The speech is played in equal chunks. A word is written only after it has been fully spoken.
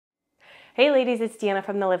Hey ladies, it's Deanna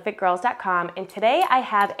from thelivefitgirls.com, and today I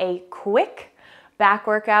have a quick back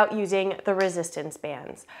workout using the resistance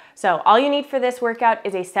bands. So all you need for this workout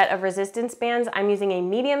is a set of resistance bands. I'm using a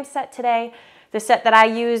medium set today. The set that I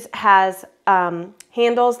use has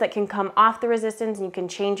handles that can come off the resistance, and you can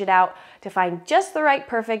change it out to find just the right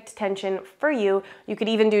perfect tension for you. You could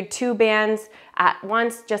even do 2 bands at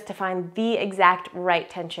once just to find the exact right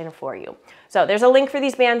tension for you. So there's a link for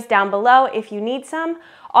these bands down below if you need some.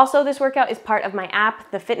 Also, this workout is part of my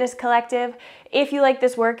app, The Fitness Collective. If you like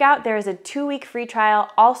this workout, there is a 2-week free trial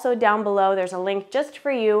also down below. There's a link just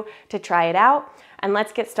for you to try it out. And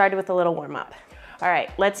let's get started with a little warm up. All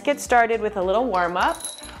right, let's get started with a little warm up.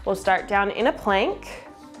 We'll start down in a plank.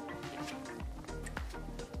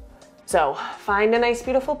 So find a nice,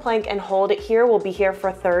 beautiful plank and hold it here. We'll be here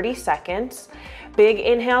for 30 seconds. Big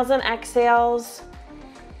inhales and exhales.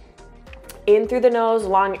 In through the nose,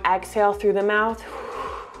 long exhale through the mouth.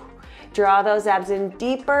 Draw those abs in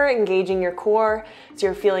deeper, engaging your core. So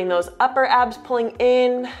you're feeling those upper abs pulling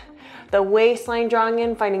in, the waistline drawing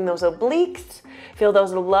in, finding those obliques. Feel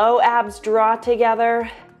those low abs draw together.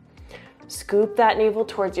 Scoop that navel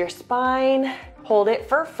towards your spine. Hold it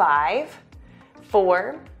for 5,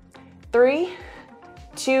 4, 3,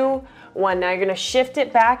 2, 1. Now you're gonna shift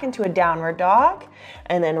it back into a downward dog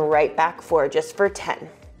and then right back forward just for 10.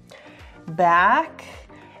 Back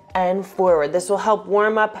and forward. This will help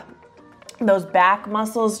warm up those back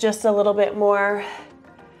muscles just a little bit more.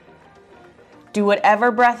 Do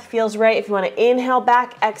whatever breath feels right. If you want to inhale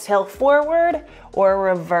back, exhale forward, or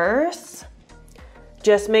reverse.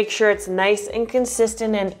 Just make sure it's nice and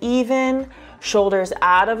consistent and even. Shoulders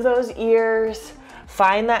out of those ears.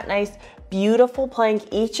 Find that nice, beautiful plank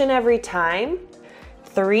each and every time.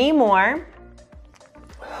 3 more.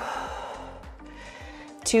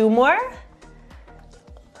 2 more.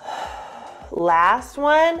 Last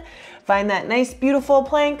one. Find that nice, beautiful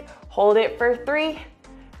plank. Hold it for 3,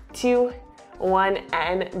 2, 1,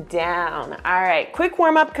 and down. All right, quick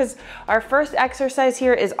warm up because our first exercise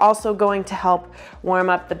here is also going to help warm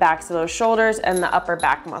up the backs of those shoulders and the upper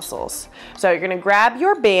back muscles. So you're gonna grab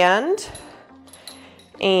your band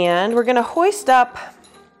and we're gonna hoist up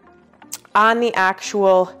on the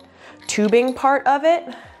actual tubing part of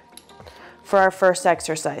it for our first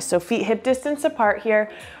exercise. So feet hip distance apart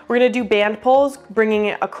here. We're gonna do band pulls, bringing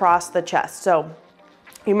it across the chest. So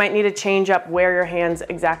you might need to change up where your hands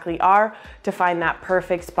exactly are to find that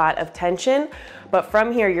perfect spot of tension. But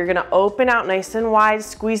from here, you're gonna open out nice and wide,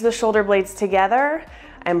 squeeze the shoulder blades together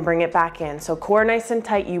and bring it back in. So core nice and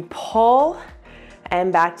tight, you pull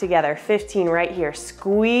and back together. 15 right here.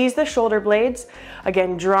 Squeeze the shoulder blades.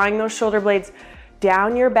 Again, drawing those shoulder blades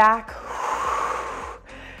down your back.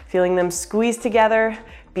 Feeling them squeeze together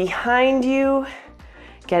behind you,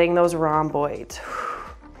 getting those rhomboids.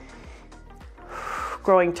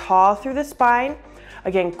 Growing tall through the spine.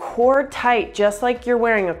 Again, core tight, just like you're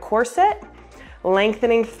wearing a corset.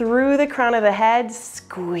 Lengthening through the crown of the head,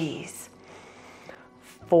 squeeze.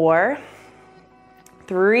 4,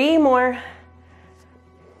 3 more.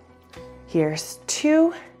 Here's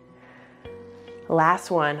 2.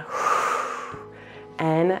 Last one.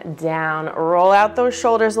 And down. Roll out those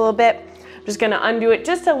shoulders a little bit. I'm just gonna undo it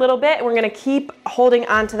just a little bit, and we're gonna keep holding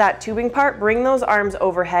onto that tubing part. Bring those arms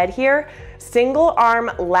overhead here. Single arm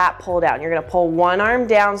lat pull down. You're gonna pull one arm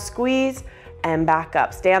down, squeeze, and back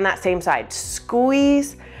up. Stay on that same side.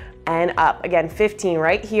 Squeeze and up. Again, 15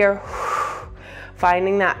 right here.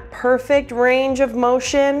 Finding that perfect range of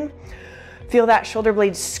motion. Feel that shoulder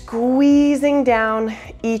blade squeezing down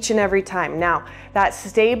each and every time. Now, that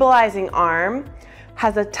stabilizing arm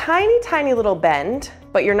has a tiny, tiny little bend,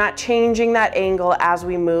 but you're not changing that angle as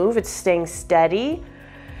we move. It's staying steady.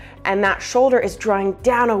 And that shoulder is drawing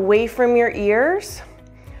down away from your ears,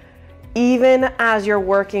 even as you're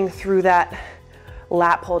working through that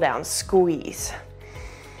lat pull down, squeeze.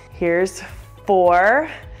 Here's 4.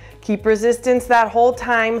 Keep resistance that whole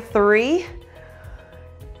time. 3,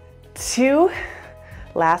 2,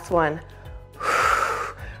 last one.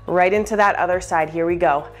 Right into that other side. Here we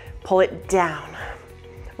go. Pull it down.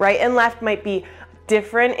 Right and left might be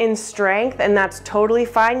different in strength, and that's totally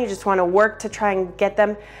fine. You just want to work to try and get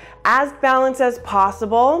them as balanced as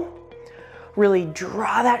possible. Really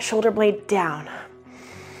draw that shoulder blade down.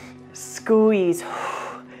 Squeeze.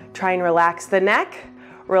 Try and relax the neck.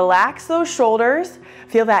 Relax those shoulders.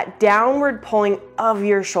 Feel that downward pulling of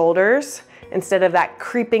your shoulders instead of that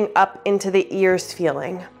creeping up into the ears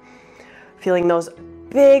feeling. Feeling those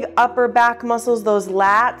big upper back muscles, those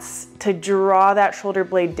lats, to draw that shoulder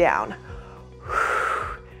blade down.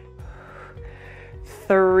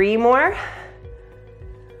 3 more.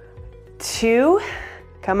 2,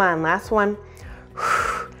 Come on, last one.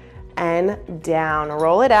 And down,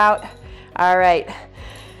 roll it out. All right,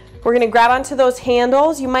 we're gonna grab onto those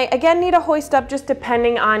handles. You might, again, need a hoist up just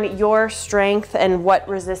depending on your strength and what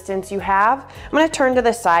resistance you have. I'm gonna turn to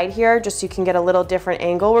the side here just so you can get a little different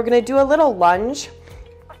angle. We're gonna do a little lunge.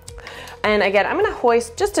 And again, I'm gonna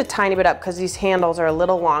hoist just a tiny bit up because these handles are a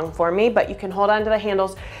little long for me, but you can hold on to the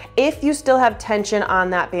handles if you still have tension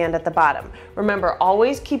on that band at the bottom. Remember,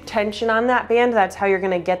 always keep tension on that band. That's how you're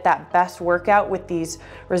gonna get that best workout with these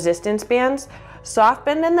resistance bands. Soft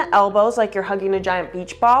bend in the elbows like you're hugging a giant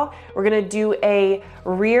beach ball. We're gonna do a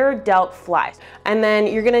rear delt fly. And then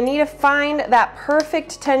you're gonna need to find that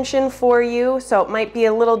perfect tension for you. So it might be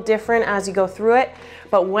a little different as you go through it.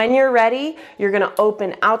 But when you're ready, you're gonna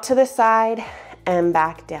open out to the side and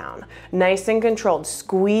back down. Nice and controlled.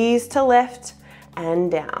 Squeeze to lift and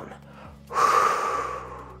down.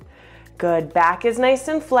 Good, back is nice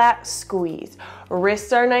and flat, squeeze.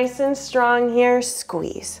 Wrists are nice and strong here,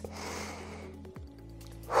 squeeze.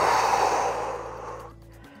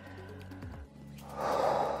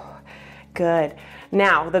 Good.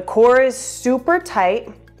 Now, the core is super tight.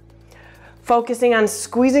 Focusing on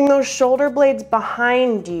squeezing those shoulder blades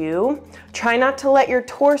behind you. Try not to let your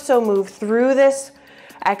torso move through this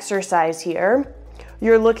exercise here.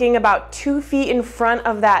 You're looking about 2 feet in front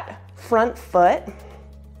of that front foot,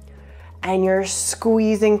 and you're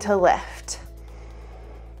squeezing to lift.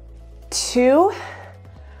 2,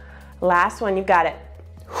 last one, you got it.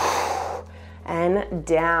 And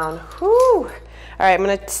down. Whew. All right, I'm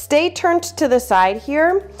gonna stay turned to the side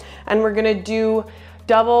here, and we're gonna do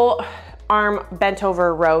double arm bent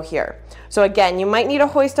over row here. So again, you might need a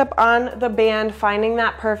hoist up on the band, finding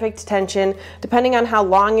that perfect tension, depending on how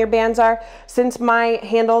long your bands are. Since my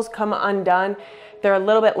handles come undone, they're a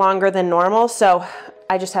little bit longer than normal, so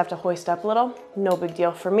I just have to hoist up a little. No big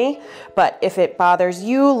deal for me, but if it bothers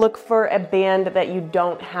you, look for a band that you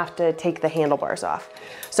don't have to take the handlebars off.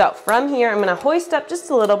 So from here, I'm gonna hoist up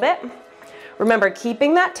just a little bit. Remember,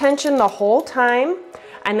 keeping that tension the whole time.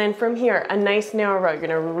 And then from here, a nice narrow row. You're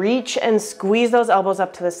gonna reach and squeeze those elbows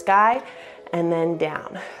up to the sky and then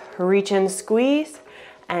down. Reach and squeeze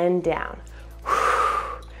and down.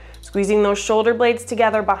 Squeezing those shoulder blades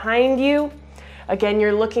together behind you. Again,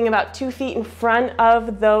 you're looking about 2 feet in front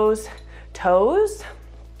of those toes.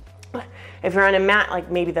 If you're on a mat,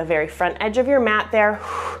 like maybe the very front edge of your mat there,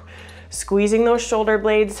 squeezing those shoulder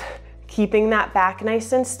blades, keeping that back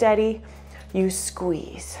nice and steady, you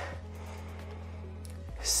squeeze.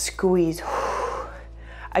 Squeeze.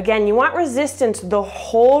 Again, you want resistance the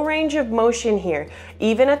whole range of motion here,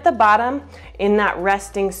 even at the bottom in that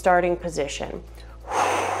resting starting position.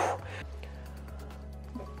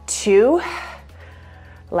 2,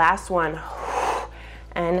 last one,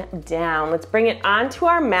 and down. Let's bring it onto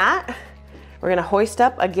our mat. We're gonna hoist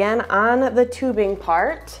up again on the tubing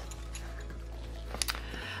part.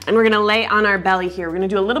 And we're gonna lay on our belly here. We're gonna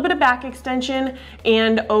do a little bit of back extension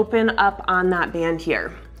and open up on that band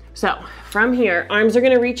here. So from here, arms are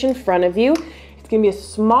gonna reach in front of you. It's gonna be a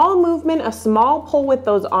small movement, a small pull with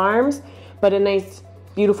those arms, but a nice,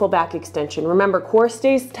 beautiful back extension. Remember, core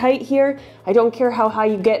stays tight here. I don't care how high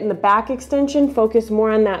you get in the back extension. Focus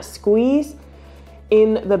more on that squeeze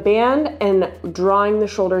in the band and drawing the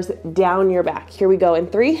shoulders down your back. Here we go in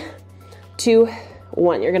 3, 2,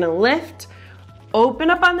 1. You're gonna lift, open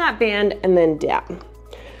up on that band, and then down.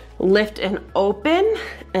 Lift and open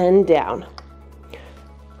and down.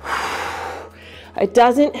 It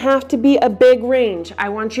doesn't have to be a big range. I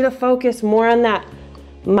want you to focus more on that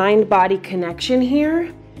mind-body connection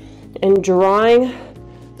here and drawing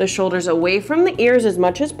the shoulders away from the ears as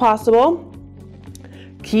much as possible,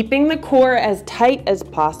 keeping the core as tight as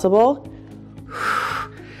possible.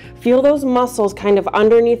 Feel those muscles kind of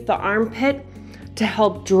underneath the armpit to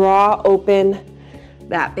help draw open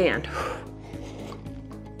that band.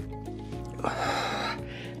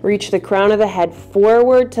 Reach the crown of the head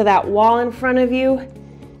forward to that wall in front of you.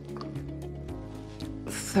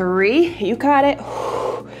 3, you got it.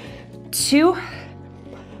 2,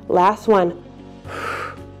 last one,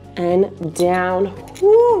 and down.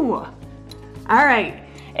 Woo. All right,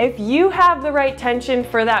 if you have the right tension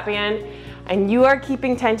for that band and you are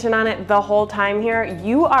keeping tension on it the whole time here,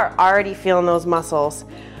 you are already feeling those muscles.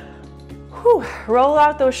 Whew. Roll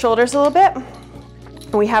out those shoulders a little bit.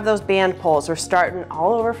 We have those band pulls. We're starting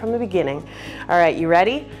all over from the beginning. All right, you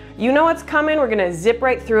ready? You know what's coming. We're gonna zip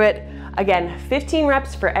right through it. Again, 15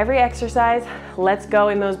 reps for every exercise. Let's go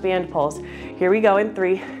in those band pulls. Here we go in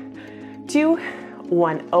 3, 2,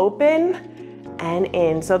 1. Open and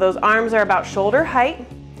in. So those arms are about shoulder height.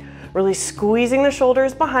 Really squeezing the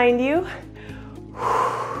shoulders behind you.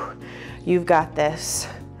 You've got this.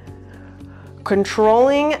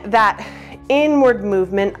 Controlling that inward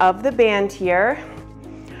movement of the band here,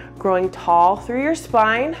 growing tall through your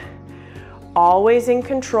spine, always in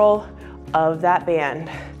control of that band.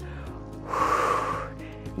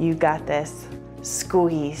 You got this.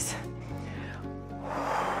 Squeeze.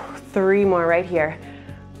 3 more right here.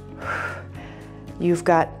 You've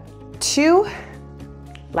got 2.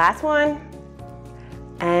 Last one.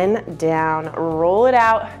 And down. Roll it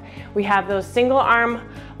out. We have those single arm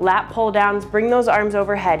lat pull downs. Bring those arms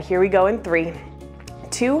overhead. Here we go in 3,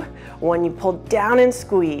 2, 1. You pull down and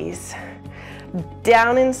squeeze.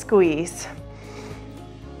 Down and squeeze.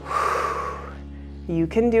 You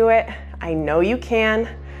can do it. I know you can.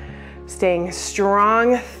 Staying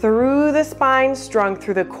strong through the spine, strong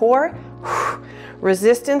through the core.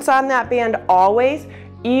 Resistance on that band always.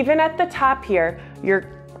 Even at the top here, you're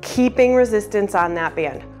keeping resistance on that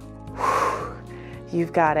band.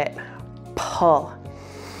 You've got it. Pull.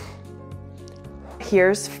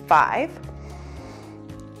 Here's 5.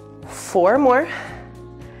 4 more.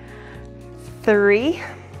 3,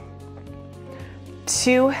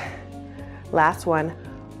 2, last one.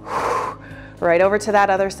 Right over to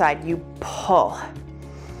that other side. You pull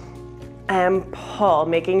and pull,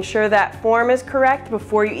 making sure that form is correct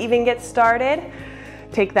before you even get started.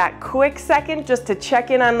 Take that quick second just to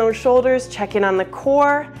check in on those shoulders, check in on the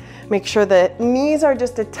core. Make sure the knees are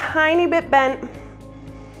just a tiny bit bent.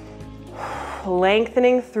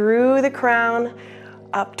 Lengthening through the crown,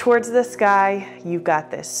 up towards the sky. You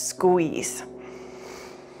got this. Squeeze.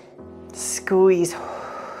 Squeeze.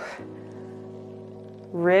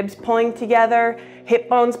 Ribs pulling together, hip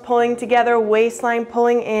bones pulling together, waistline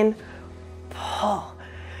pulling in. Pull.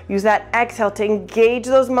 Use that exhale to engage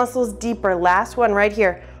those muscles deeper. Last one right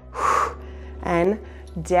here. And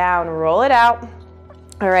down. Roll it out.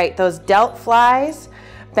 All right, those delt flies.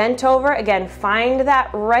 Bent over. Again, find that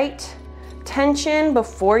right tension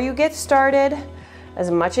before you get started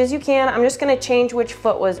as much as you can. I'm just going to change which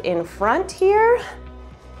foot was in front here.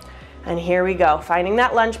 And here we go, finding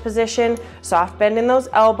that lunge position, soft bend in those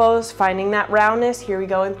elbows, finding that roundness. Here we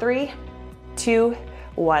go in 3, 2,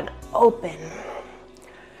 1, open.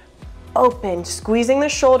 Open, squeezing the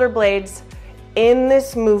shoulder blades in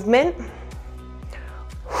this movement.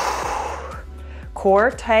 Core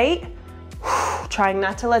tight, trying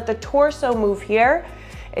not to let the torso move here.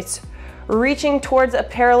 It's reaching towards a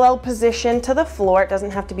parallel position to the floor. It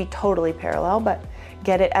doesn't have to be totally parallel, but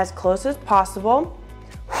get it as close as possible.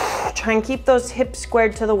 Try and keep those hips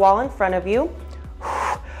squared to the wall in front of you.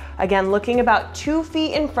 Again, looking about 2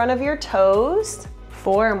 feet in front of your toes.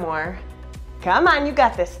 4 more. Come on, you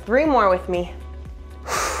got this. 3 more with me.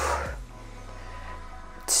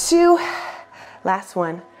 2. Last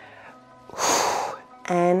one.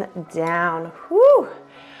 And down. Whew.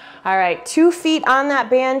 All right, 2 feet on that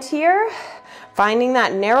band here. Finding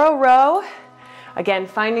that narrow row. Again,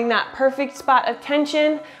 finding that perfect spot of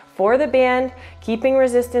tension for the band, keeping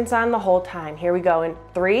resistance on the whole time. Here we go in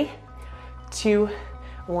 3, 2,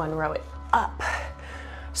 1, row it up.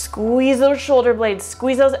 Squeeze those shoulder blades,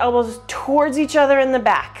 squeeze those elbows towards each other in the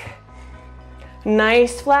back.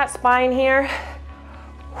 Nice flat spine here.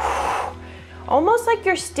 Almost like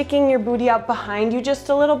you're sticking your booty out behind you just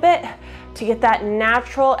a little bit to get that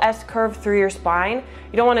natural S curve through your spine.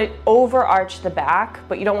 You don't want to overarch the back,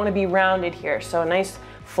 but you don't want to be rounded here. So a nice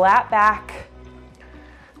flat back.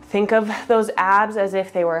 Think of those abs as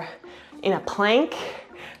if they were in a plank,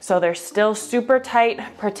 so they're still super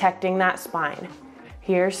tight, protecting that spine.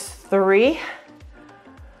 Here's 3,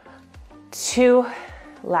 2,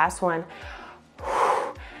 last one,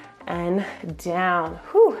 and down.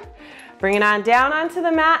 Whew. Bring it on down onto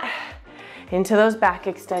the mat, into those back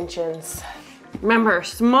extensions. Remember,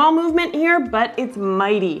 small movement here, but it's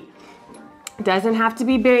mighty. It doesn't have to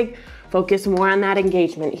be big. Focus more on that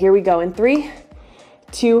engagement. Here we go in 3,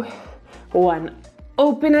 2, 1.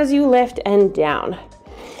 Open as you lift and down.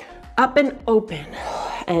 Up and open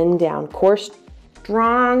and down. Core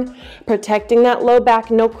strong, protecting that low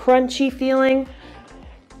back, no crunchy feeling.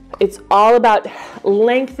 It's all about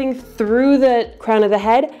lengthening through the crown of the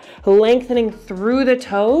head, lengthening through the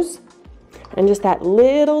toes, and just that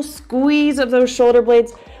little squeeze of those shoulder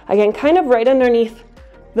blades. Again, kind of right underneath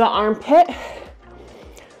the armpit.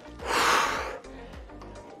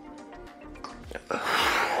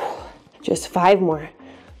 Just 5 more.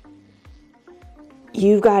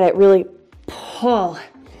 You've got it. Really pull.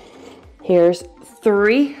 Here's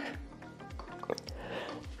 3,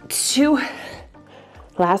 2,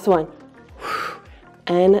 last one,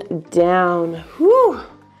 and down. Whew.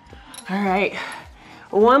 All right,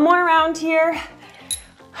 one more round here.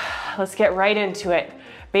 Let's get right into it.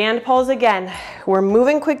 Band pulls again. We're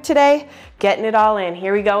moving quick today, getting it all in.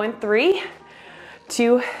 Here we go in 3,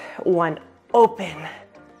 2, 1. Open,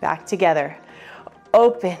 back together.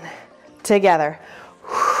 Open, together.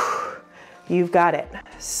 You've got it.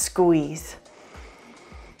 Squeeze.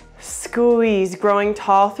 Squeeze, growing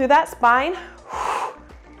tall through that spine.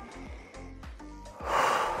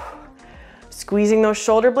 Squeezing those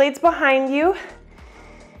shoulder blades behind you.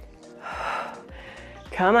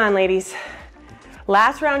 Come on, ladies.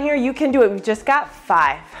 Last round here, you can do it. We've just got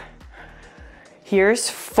 5. Here's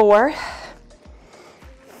 4,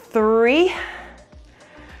 3,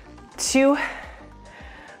 2,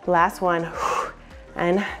 last one.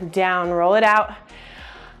 And down, roll it out.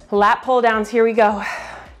 Lat pull downs, here we go.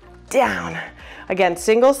 Down. Again,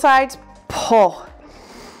 single sides, pull.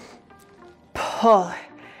 Pull.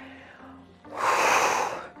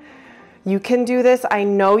 You can do this, I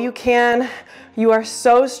know you can. You are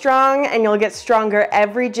so strong and you'll get stronger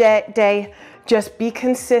every day. Just be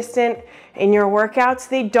consistent in your workouts.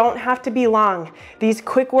 They don't have to be long. These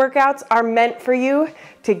quick workouts are meant for you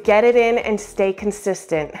to get it in and stay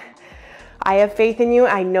consistent. I have faith in you,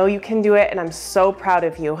 I know you can do it, and I'm so proud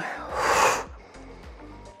of you.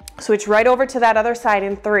 Switch right over to that other side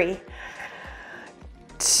in 3,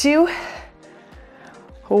 2,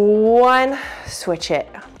 1, switch it.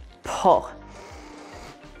 Pull,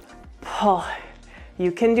 pull.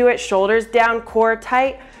 You can do it, shoulders down, core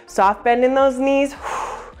tight, soft bend in those knees.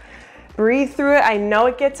 Breathe through it, I know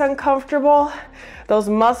it gets uncomfortable. Those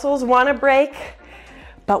muscles wanna break,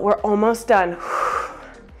 but we're almost done.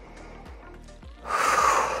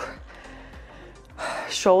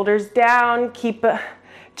 Shoulders down, keep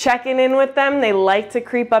checking in with them. They like to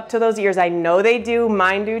creep up to those ears. I know they do,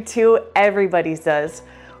 mine do too, everybody's does.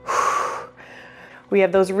 We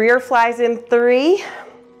have those rear flies in 3,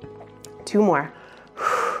 2 more.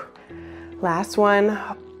 Last one,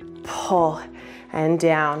 pull and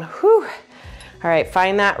down. All right,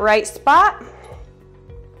 find that right spot.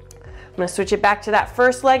 I'm gonna switch it back to that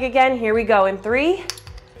first leg again. Here we go in 3,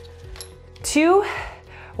 2,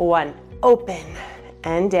 1, open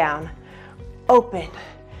and down, open,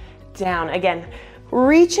 down. Again,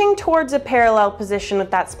 reaching towards a parallel position with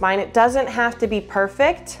that spine. It doesn't have to be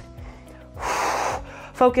perfect.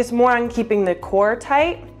 Focus more on keeping the core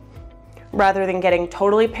tight rather than getting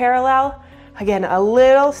totally parallel. Again, a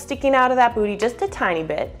little sticking out of that booty, just a tiny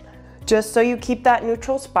bit, just so you keep that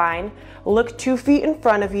neutral spine. Look 2 feet in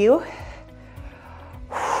front of you.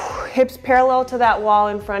 Hips parallel to that wall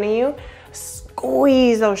in front of you.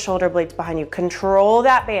 Squeeze those shoulder blades behind you. Control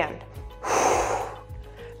that band.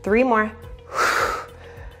 3 more.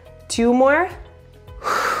 2 more.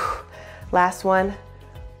 Last one.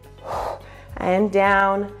 And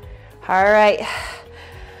down. All right.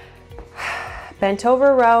 Bent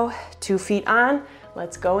over row, 2 feet on.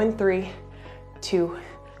 Let's go in 3, 2,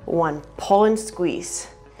 1. Pull and squeeze.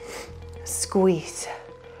 Squeeze.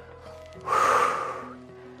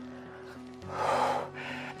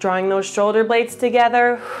 Drawing those shoulder blades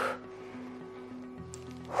together.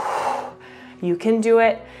 You can do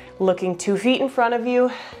it. Looking 2 feet in front of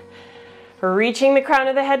you. Reaching the crown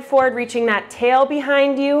of the head forward, reaching that tail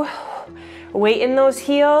behind you. Weight in those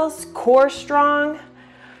heels, core strong.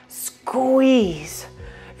 Squeeze.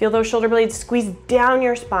 Feel those shoulder blades squeeze down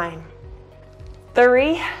your spine.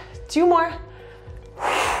 3, 2 more.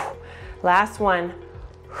 Last one.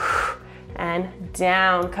 And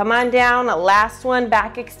down. Come on down. Last one.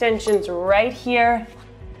 Back extensions right here.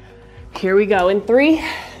 Here we go in 3,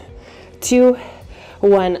 2,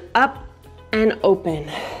 1. Up and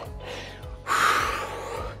open.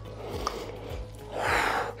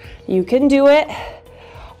 You can do it.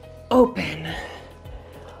 Open.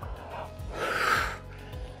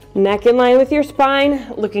 Neck in line with your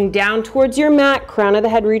spine, looking down towards your mat, crown of the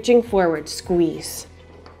head reaching forward. Squeeze.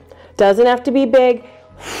 Doesn't have to be big.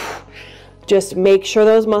 Just make sure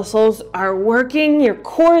those muscles are working. Your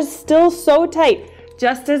core is still so tight,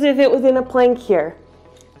 just as if it was in a plank here.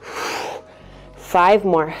 5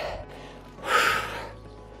 more.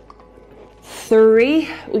 3,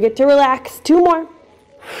 we get to relax. 2 more.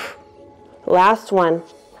 Last one.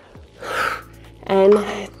 And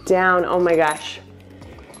down. Oh my gosh.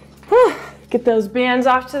 Get those bands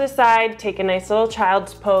off to the side. Take a nice little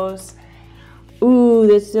child's pose. Ooh,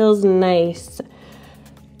 this feels nice.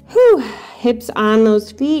 Whew. Hips on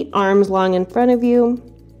those feet, arms long in front of you.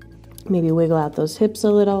 Maybe wiggle out those hips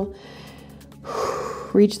a little.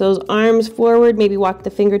 Reach those arms forward. Maybe walk the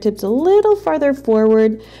fingertips a little farther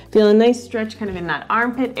forward. Feel a nice stretch kind of in that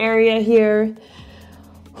armpit area here.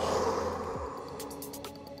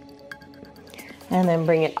 And then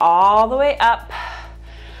bring it all the way up.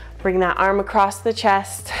 Bring that arm across the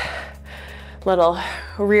chest. Little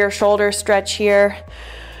rear shoulder stretch here.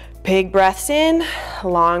 Big breaths in,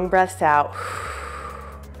 long breaths out.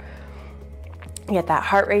 Get that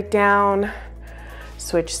heart rate down.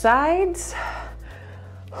 Switch sides.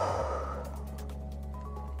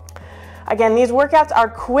 Again, these workouts are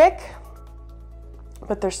quick,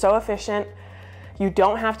 but they're so efficient. You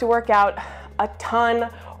don't have to work out a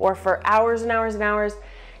ton or for hours and hours and hours.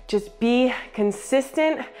 Just be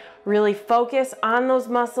consistent, really focus on those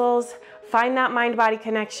muscles, find that mind-body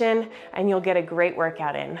connection, and you'll get a great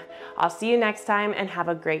workout in. I'll see you next time and have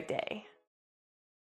a great day.